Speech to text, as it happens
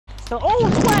Oh,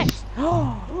 it's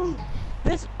wet!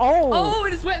 This, Oh,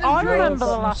 it is wet. I remember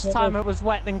the last time it was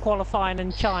wet in qualifying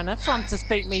in China. Francis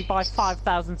beat me by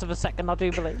 5,000ths of a second, I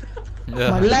do believe.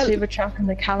 My least favourite track on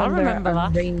the calendar,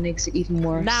 and rain makes it even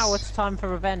worse. Now it's time for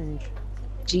revenge.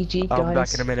 GG, guys. I'm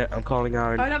back in a minute, I'm calling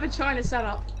Aaron. I don't have a China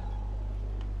setup.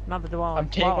 Neither do I. I'm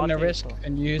taking the risk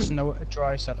and using a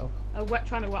dry setup. A wet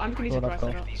trying to wet. I'm gonna use a dry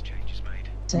setup.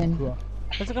 Same.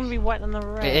 Is it gonna be wet in the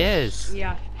race? It is.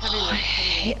 Yeah,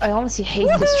 heavy wet. I honestly hate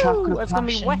this track with It's passion.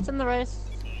 gonna be wet in the race.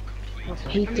 I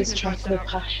hate this track with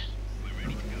passion.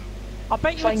 I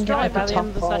bet you it's dry by the end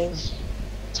of the session.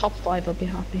 Top 5, I'll be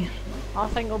happy. I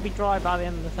think it'll be dry by the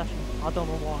end of the session. I don't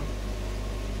know why.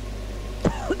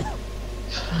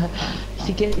 If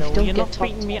you don't you're get not top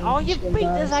beating me. 10, Oh, you beat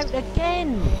us out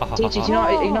again! DJ,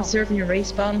 you're not serving your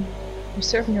race ban? You're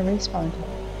serving your race ban.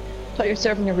 I thought you were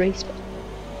serving your race ban.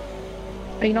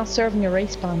 Are you not serving your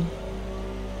race ban?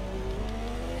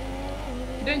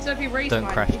 You don't serve your race. Don't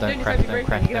crash, don't crash, don't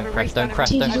crash, don't crash, don't crash,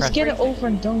 don't crash. Just get it over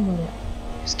and done with it.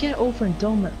 Just get it over and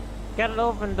done with. Get it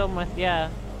over and done with, yeah.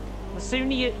 The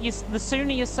sooner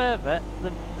you serve it,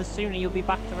 the sooner you'll be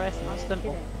back to racing. That's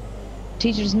simple.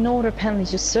 Teacher, there's no other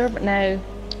penalties. Just serve it now.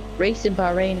 Race in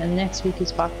Bahrain, and next week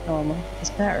is back normal. It's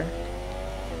better.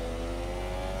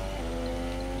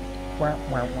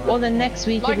 Well, then next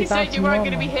week like you'll be back said, to you normal.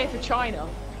 weren't going to be here for China.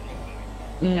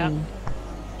 Yeah.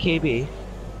 KB,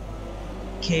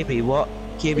 what?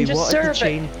 KB, just what are the serve it.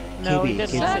 changes? No, he KB, didn't.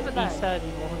 serve it He then. said he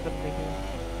wasn't gonna be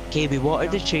here. KB, what are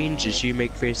the changes you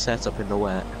make for your setup in the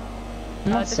wet?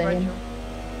 I'm not saying.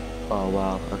 Oh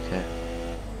wow, okay.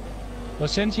 Well,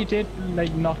 since you did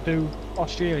like not do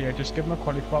Australia, just give them a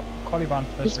quali ban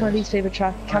for This this is my race. least favourite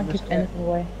track. Can't give anything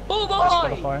away. Oh That's boy!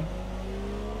 qualifying.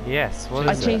 Yes, what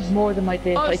I is changed it? more than my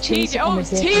did. Oh, I it's changed TJ. it Oh, on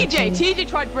it's my did. TJ. TJ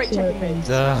tried brake checking me.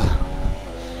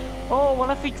 Oh, well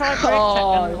if he tried brake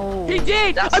checking... Oh. He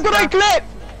did! That's I got a clip!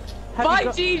 Have Bye, you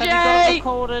got, TJ! Have you got it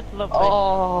recorded? Lovely.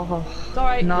 Oh,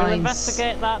 Sorry. nice. We'll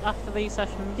investigate that after these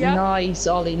sessions. Yeah. Nice,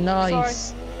 Ollie.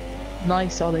 Nice.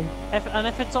 Nice, Ollie. If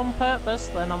it's on purpose,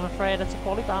 then I'm afraid it's a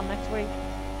quali ban next week.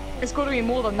 It's got to be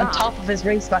more than On that. top of his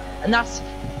race ban, and that's,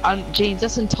 James.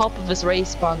 That's on top of his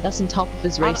race ban. That's on top of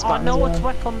his race ban. I know as it's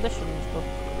well. wet conditions, but...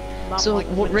 not So like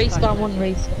what winter race ban time. one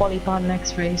race, quali ban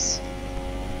next race.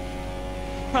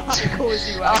 Of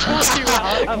course you are. Of course you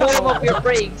are. Warm up your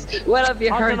brakes. When have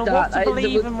you I heard don't know that? what to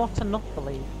believe and what to not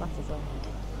believe. That's the thing.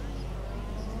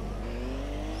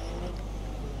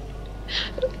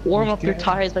 Warm up your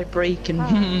tires by braking.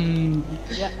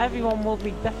 Yeah, everyone will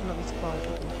be definitely surprised.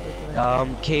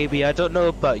 KB, I don't know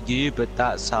about you, but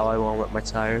that's how I warm up my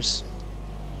tires.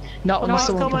 Not when No, there's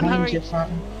someone come on, behind Harry. you, fam.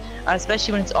 And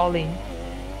especially when it's Ollie.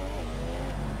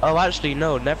 Oh, actually,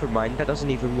 no, never mind. That doesn't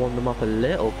even warm them up a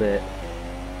little bit.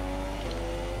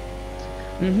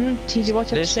 TJ, watch out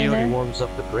to This say only now. warms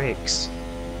up the brakes.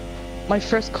 My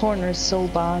first corner is so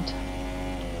bad.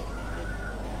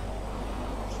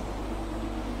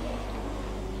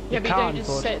 Yeah, but you don't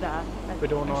just sit there we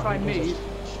don't and know try how and he does move.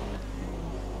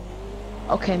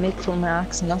 Okay, make fun of my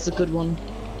accent. That's a good one.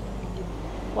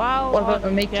 Wow. What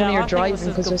about make fun of your driving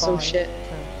because they're so shit?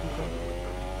 Okay.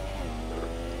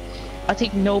 I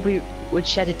think nobody would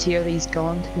shed a tear that he's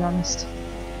gone, to be honest.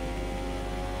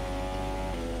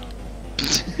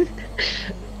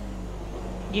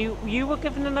 You were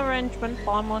given an arrangement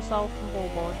by myself and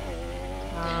Ballboy.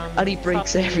 And he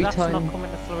breaks every that's time. not coming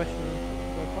to fruition.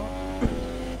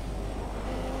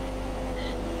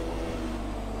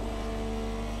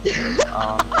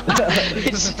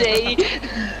 Stay.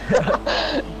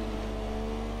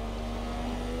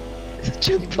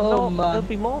 Japan, There'll man.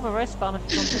 be more of a race ban if it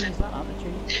continues that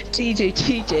attitude.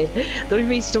 TJ. The only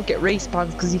reason you don't get race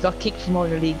bans because you got kicked from all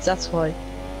your leagues. That's why.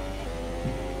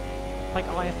 Like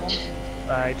IF1.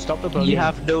 Alright, stop the bullying. You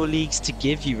have no leagues to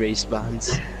give you race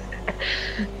bans.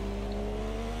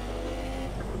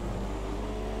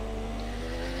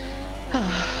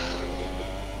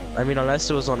 I mean, unless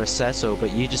it was on a Seto,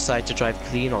 but you decide to drive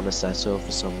clean on a Seto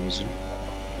for some reason.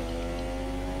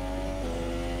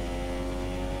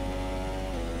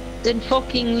 Then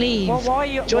fucking leave. Well, why are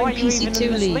you Join even PC2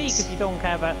 in this league leagues. if you don't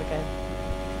care about the game?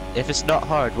 If it's not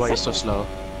hard, why are you so slow?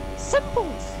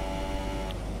 Simples!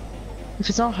 If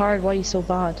it's not hard, why are you so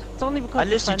bad? It's only because I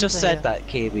the literally just friends are said here. that,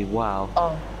 KB, wow.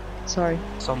 Oh, sorry.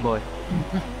 Some boy.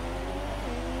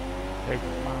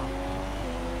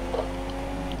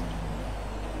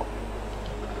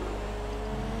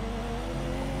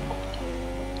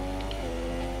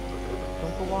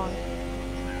 Number one.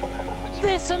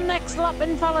 This a next lap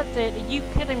invalidated? Are you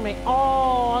kidding me?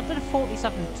 Oh, I did a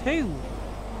 47.2.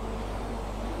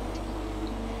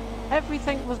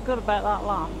 Everything was good about that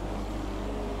lap.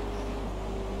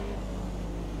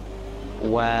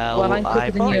 Well, I'm I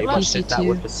quicker than pretty you at much did that PC2.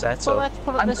 with the Well, Seto. let's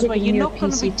put it I'm this quicker way: than you at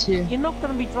PC2. you're not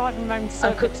going to be driving around I'm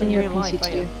circuits quicker than in you real at life, are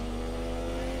PC2. you?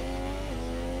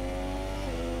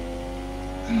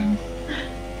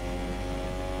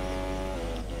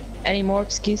 Any more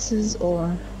excuses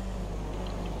or?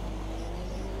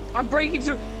 I'm braking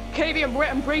to. KB,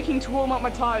 I'm braking to warm up my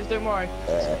tires. Don't worry.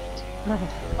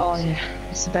 Oh yeah,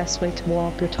 it's the best way to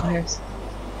warm up your tires.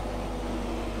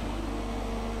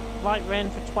 Light rain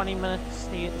for 20 minutes.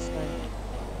 See you at the start.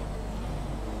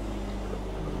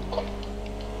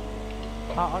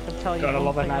 I can tell you Gotta one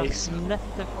love an thing ice. that's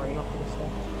definitely not going to stay.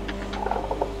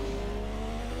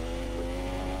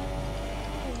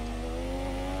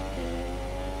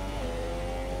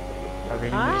 I really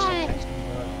need to Hi. stop texting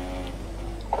her.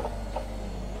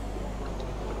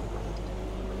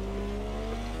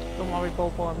 Don't worry,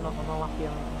 Bobo, I'm not going to laugh you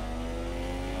on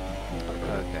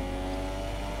Okay.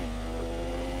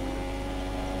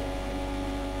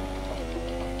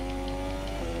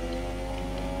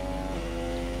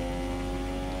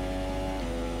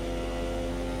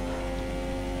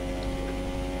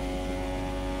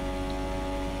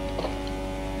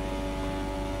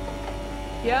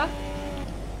 Yeah.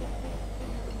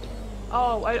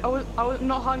 Oh, I was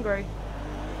not hungry.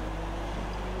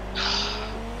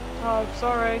 Oh,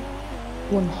 sorry.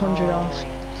 100 off,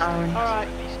 Aaron. Alright.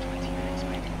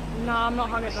 Nah, I'm not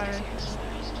hungry at the moment.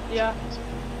 Yeah.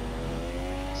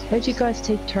 Where'd you guys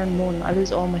take turn 1? I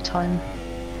lose all my time.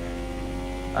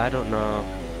 I don't know.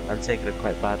 I'm taking it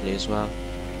quite badly as well.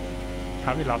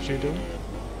 How many laps are you doing?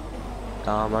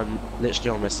 I'm literally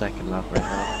on my second lap right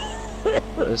now.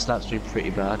 This lap's been pretty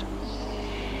bad.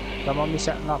 I'm on my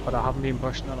second lap, but I haven't been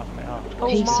pushing it off my heart. Oh,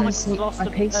 Pace Marmot's is- lost my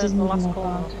the, pace is the moving last not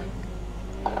corner.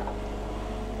 bad.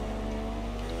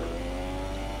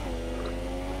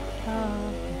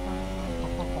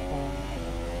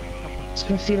 Just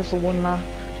gonna feel it for one lap.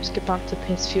 Just get back to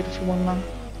pace, feel it for one lap.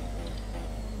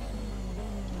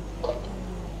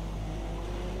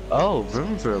 Oh,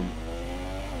 vroom vroom.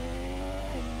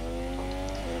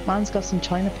 Man's got some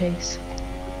China pace.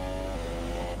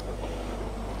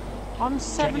 I'm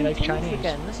Don't you like 17th Chinese?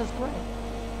 again, this is great.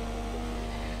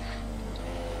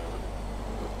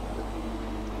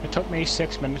 It took me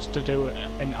 6 minutes to do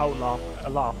an out lap, a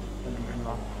lap, and an in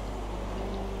lap.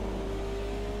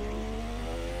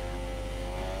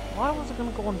 Why was I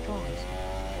going to go on drives?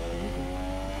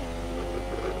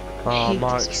 Oh, hate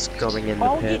Mark's this. going in the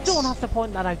Oh, you pits. don't have to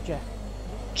point that out, Jeff.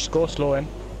 Just go slow in.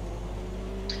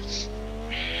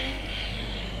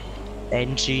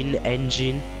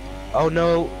 Engine. Oh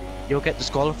no, you'll get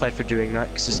disqualified for doing that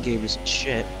because this game is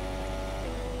shit.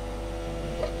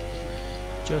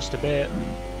 Just a bit.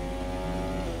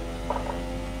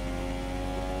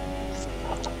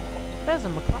 There's a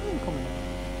McLaren coming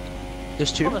in.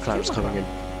 There's two Oh, there's two McLarens coming in.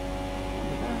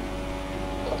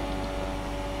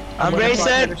 I'm I'm gonna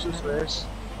try and racing! finish this race.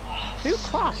 Who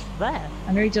crashed there?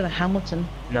 I nearly did a Hamilton.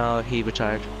 No, he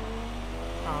retired.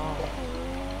 Oh.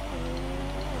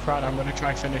 Fran, I'm gonna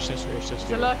try and finish this race this There's a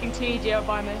year. lurking TG out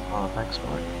by me. Oh, thanks,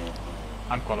 Mark.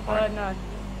 I'm qualified. No.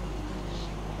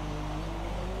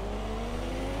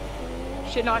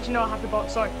 Shit, no, actually, no, I have the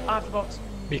box. Sorry, I have the box.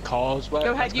 Because, well...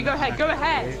 Go ahead, that's you gonna go ahead, connect go to the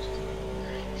ahead.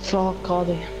 race. Fuck,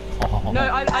 Ollie. No,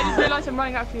 I just realised I'm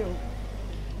running out of fuel.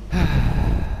 Oh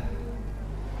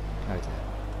dear.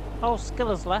 Oh,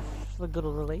 Skiller's left for the good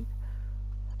of the league.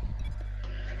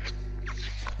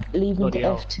 Leaving Bloody to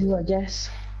hell. F2, I guess.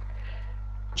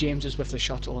 James is with the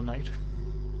shots all night.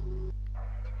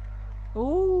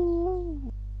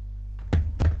 Ooh.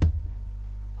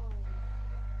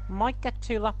 Might get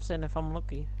 2 laps in if I'm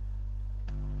lucky.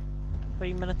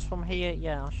 3 minutes from here,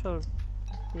 yeah, I should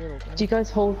be able to. Do you guys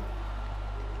hold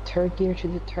third gear to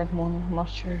the turn 1? I'm not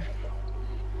sure.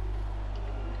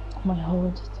 I might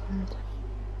hold third.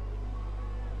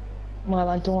 Well,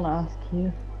 I don't ask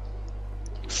you.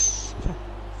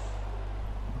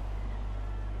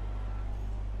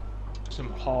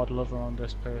 Some hard lover on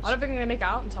this pace. I don't think I'm gonna make it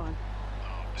out in time.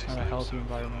 And a healthy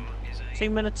environment. 2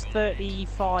 minutes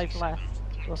 35 left.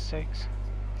 Roughly.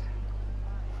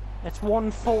 It's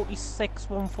 146,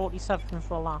 147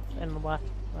 for a lap in the wet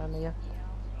around here.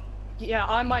 Yeah,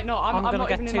 I might not. I'm gonna not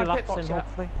get even 2 in my pit laps box in, yet.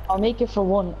 hopefully. I'll make it for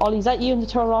 1. Ollie, is that you and the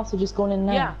Toro Rosso just going in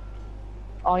now? Yeah,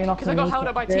 Oh, you're not because I gonna got make held it.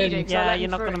 up by Barely. TJ. 'cause I Yeah, let you're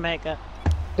him not through. gonna make it.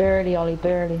 Barely, Ollie,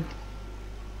 barely.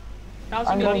 That was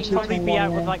I'm gonna going be to Probably turn be 1 out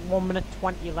with then. like 1 minute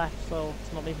 20 left, so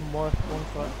it's not even worth going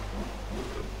for it.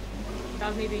 That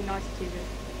was me being nice to TJ.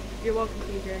 You're welcome,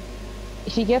 TJ.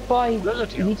 If you get by,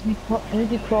 Relative. you need to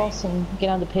be crossing, get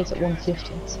on the pace at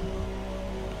 150. So.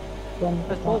 Then,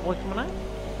 There's Bobo coming out.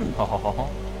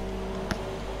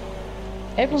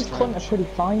 Everyone's cutting it pretty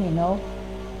fine, you know.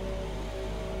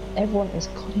 Everyone is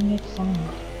cutting it fine.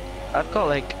 I've got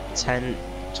like 10,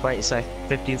 20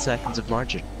 15 seconds of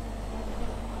margin.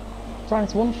 Fran,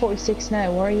 it's 1:46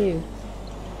 now. Where are you?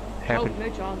 Oh, Hairpin. no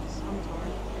chance. I'm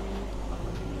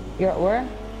tired. You're at where?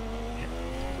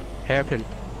 Hairpin.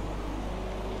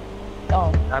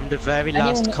 Oh, I'm the very Anyone-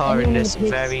 last car in anyone this in the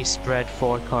pits? very spread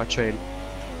 4-car train.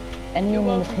 You're anyone in the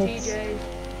welcome, pits TJ.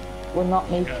 will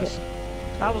not make Yes. it.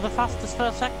 That was the fastest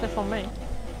first sector for me.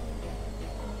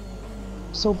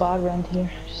 So bad around here.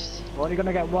 Just We're only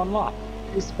gonna get one lap.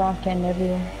 this back end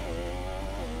everywhere.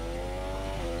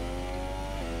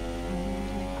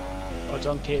 Oh, it's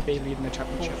on KB leading the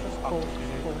championship.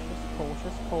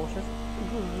 Cautious, cautious.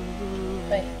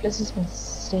 Right, this has been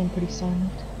staying pretty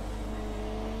silent.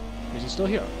 Is he still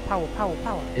here? Power.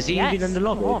 Is he Yes, even in the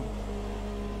lobby? come on.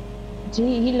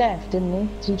 He left, didn't he?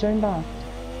 Did he join back?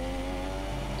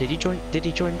 Did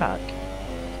he join back?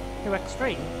 To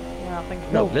extreme? Yeah, I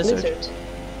think. No, Blizzard.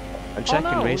 I'm checking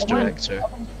no, race it went. director.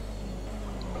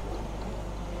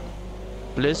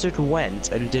 Blizzard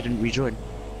went and didn't rejoin.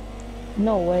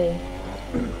 No way.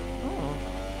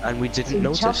 Oh. And we So didn't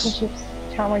notice.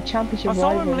 championship I saw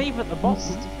him rival. leave at the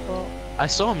bottom, but I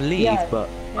saw him leave, Yeah. but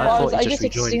I Yeah. thought I he just just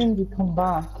rejoined. assumed he'd come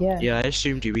back, yeah. Yeah, I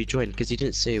assumed he rejoined because he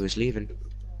didn't say he was leaving.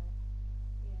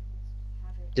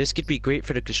 This could be great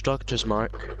for the constructors,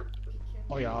 Mark.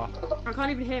 Oh yeah. I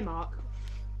can't even hear Mark.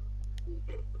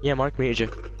 Yeah, Mark muted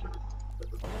you.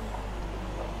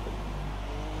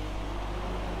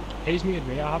 He's muted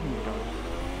me, I haven't muted him.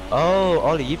 Oh,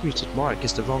 Ollie, you've muted Mark.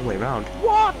 It's the wrong way round.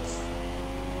 what?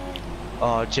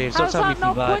 Oh, James, How's don't tell me that if you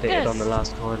not validated on quickest? the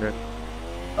last corner.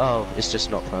 Oh, it's just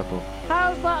not purple.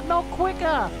 How's that not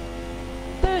quicker?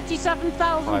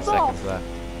 37,000 5 off. seconds left.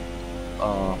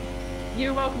 Oh,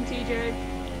 You're welcome, TJ.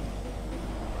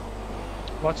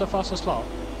 What's the fastest lap?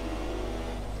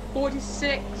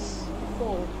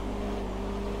 46.4.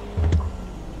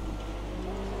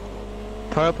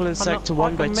 purple in I'm sector not-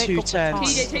 1 I by can make up the 2 time. TJ,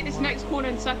 tenths. take this next corner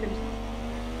in second.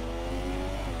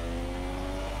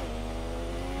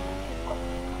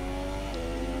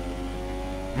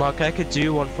 Mark, I could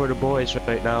do one for the boys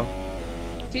right now.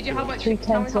 TJ, how much? 3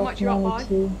 Tell me tenths how off much you're up by.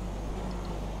 92.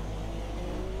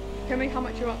 Tell me how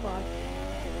much you're up by.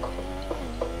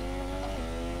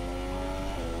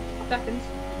 Seconds.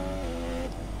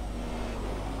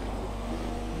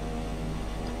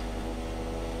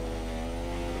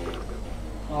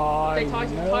 Oh Stay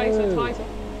tighter, no. tighter.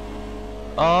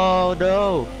 Oh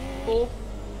no! 4.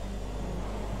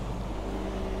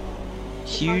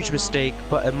 Huge mistake,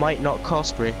 but it might not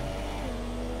cost me.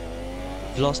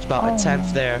 I've lost about Oh. a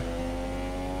tenth there.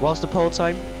 What's the pole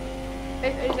time?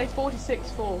 It's a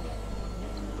 46.4.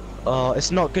 Oh,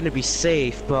 it's not going to be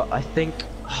safe, but I think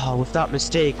with that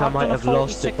mistake I I've might done a have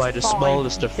lost it by the 46.5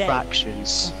 smallest of dead.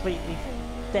 fractions. Completely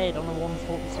dead on a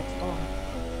 146.5.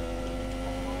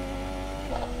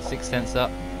 6 tenths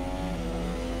up.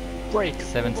 Break.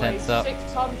 7 Wait, tenths up.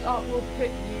 6 times up will put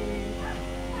you.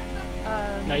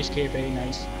 Nice KB,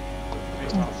 nice.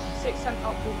 Nice lap. 6 cents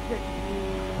up will put you.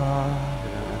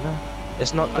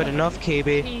 It's not good enough,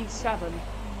 KB. P7.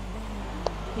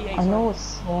 P8. I know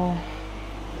it's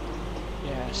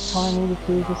Yes. trying really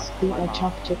to just beat my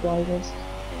championship rivals.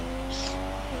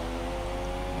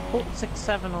 Put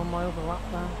 6-7 on my other lap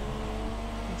there.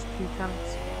 That's 2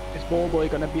 tenths. Is Ballboy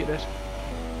gonna beat it?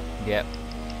 Yep.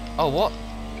 Oh, what?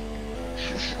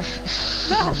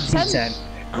 No, 10.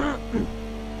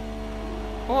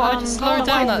 Oh, I just slowed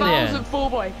down at the end. 1,000 ball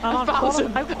boy. And I've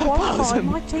 1,000. qualified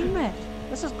my teammate.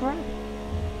 This is great.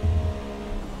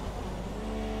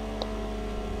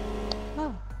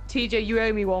 Oh. TJ, you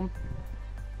owe me one.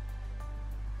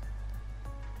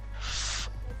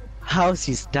 How's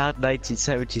his dad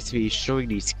 1973 showing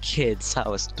these kids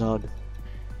how it's done?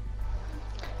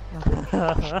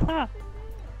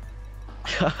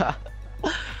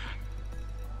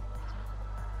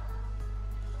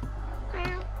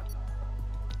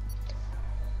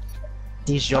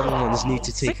 These young ones need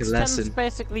to take a 6 tenths lesson.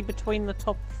 basically between the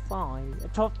top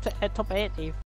 5, top 80.